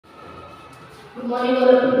Good morning all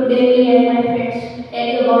of you. Today me and my friends tell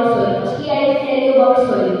you about soil. Firstly, I will tell you about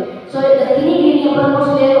soil. Soil, the tiny green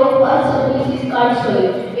uppermost layer of Earth's surface is called soil.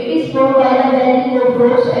 It is formed by the blending of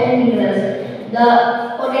rocks and minerals. The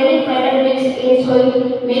organic matter mixed in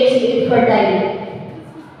soil makes it fertile.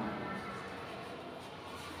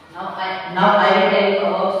 Now I will tell you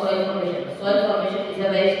about soil formation. Soil formation is a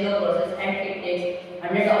very slow process and it takes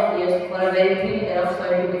hundreds of years for a very thin layer of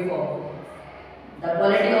soil to be formed. The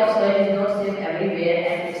quality of soil is not same everywhere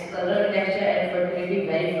and its color, texture and fertility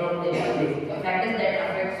vary from place to place. Factors that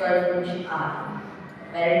affect soil formation are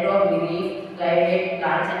parent rock, relief, climate,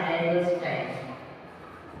 plants and animals types.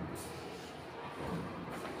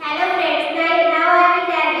 Hello friends, now I will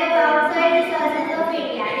tell you about soil resources of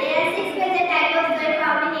India. There are six major types of soil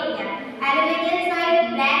found in India. Alluvial soil,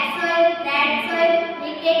 black soil, red soil,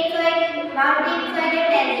 literate soil, mountain soil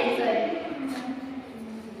and desert soil.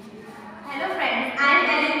 Hello friends, I am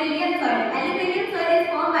alluvial soil. Alluvial soil is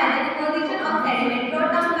formed by the deposition of sediment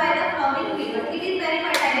brought down by the flowing river. It is very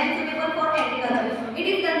fertile and suitable for agriculture. It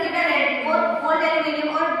is considered red, both old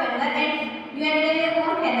aluminium or bunker and new aluminium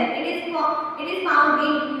or heather. It is found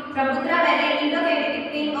in Brahmaputra Valley and Indo-Gangetic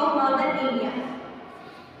plain of northern India.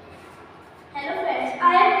 Hello friends,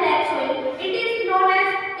 I am black soil. It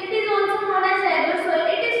is also known as regular soil.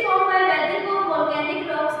 It is formed by weathering of volcanic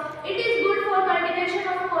rocks. It is good for cultivation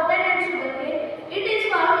of cotton and sugarcane. It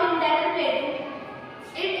is found in Deccan Plateau.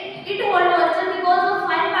 It holds moisture because of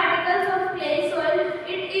fine particles of clay soil.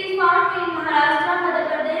 It is found in Maharashtra, Madhya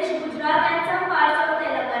Pradesh, Gujarat and some parts of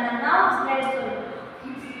Telangana. Now red soil.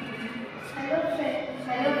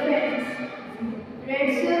 Hello friends. Red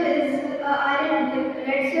soil is iron.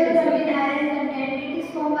 Red soil contains iron content. It is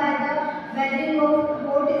formed by the weathering of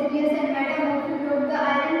hot areas and metamorphic of the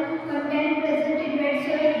iron content present in red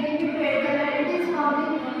soil give it red color. It is found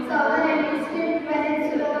in southern and eastern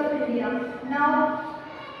peninsula of India. Now,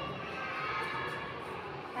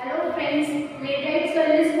 hello friends. Laterite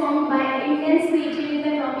soil is formed by intense heating in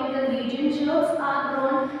the tropical region. Shrubs are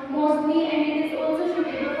grown mostly and it is also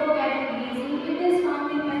suitable for cattle grazing. It is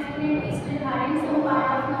found in western and eastern Ghats, some part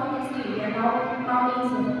of northeast India. Now, mountain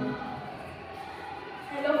soil.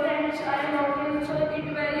 Hello friends, I am mountain soil. It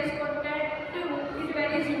varies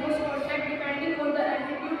most contact depending on the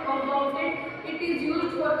altitude of mountain. It is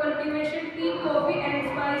used for cultivation, tea, coffee and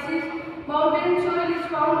spices. Mountain soil is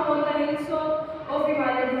found on the hills of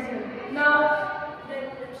Himalaya region. Now,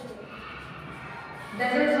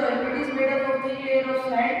 Desert soil. It is made up of thin layer of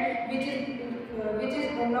sand which is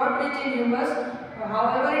not rich in humus.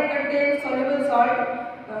 However, it contains soluble salt.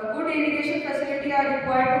 Good irrigation facility are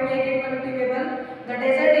required to make it cultivable. The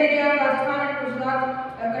desert area of Rajasthan and Gujarat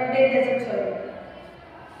contain desert soil.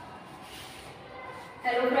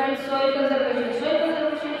 Hello friends, soil conservation. Soil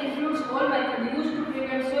conservation includes all methods used to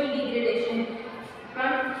prevent soil degradation.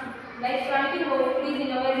 Like planting of trees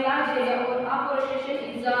in a very large area or afforestation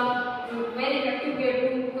is a very effective way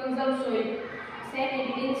to conserve soil. Second,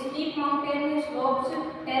 in steep mountain slopes,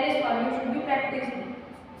 terrace farming should be practiced.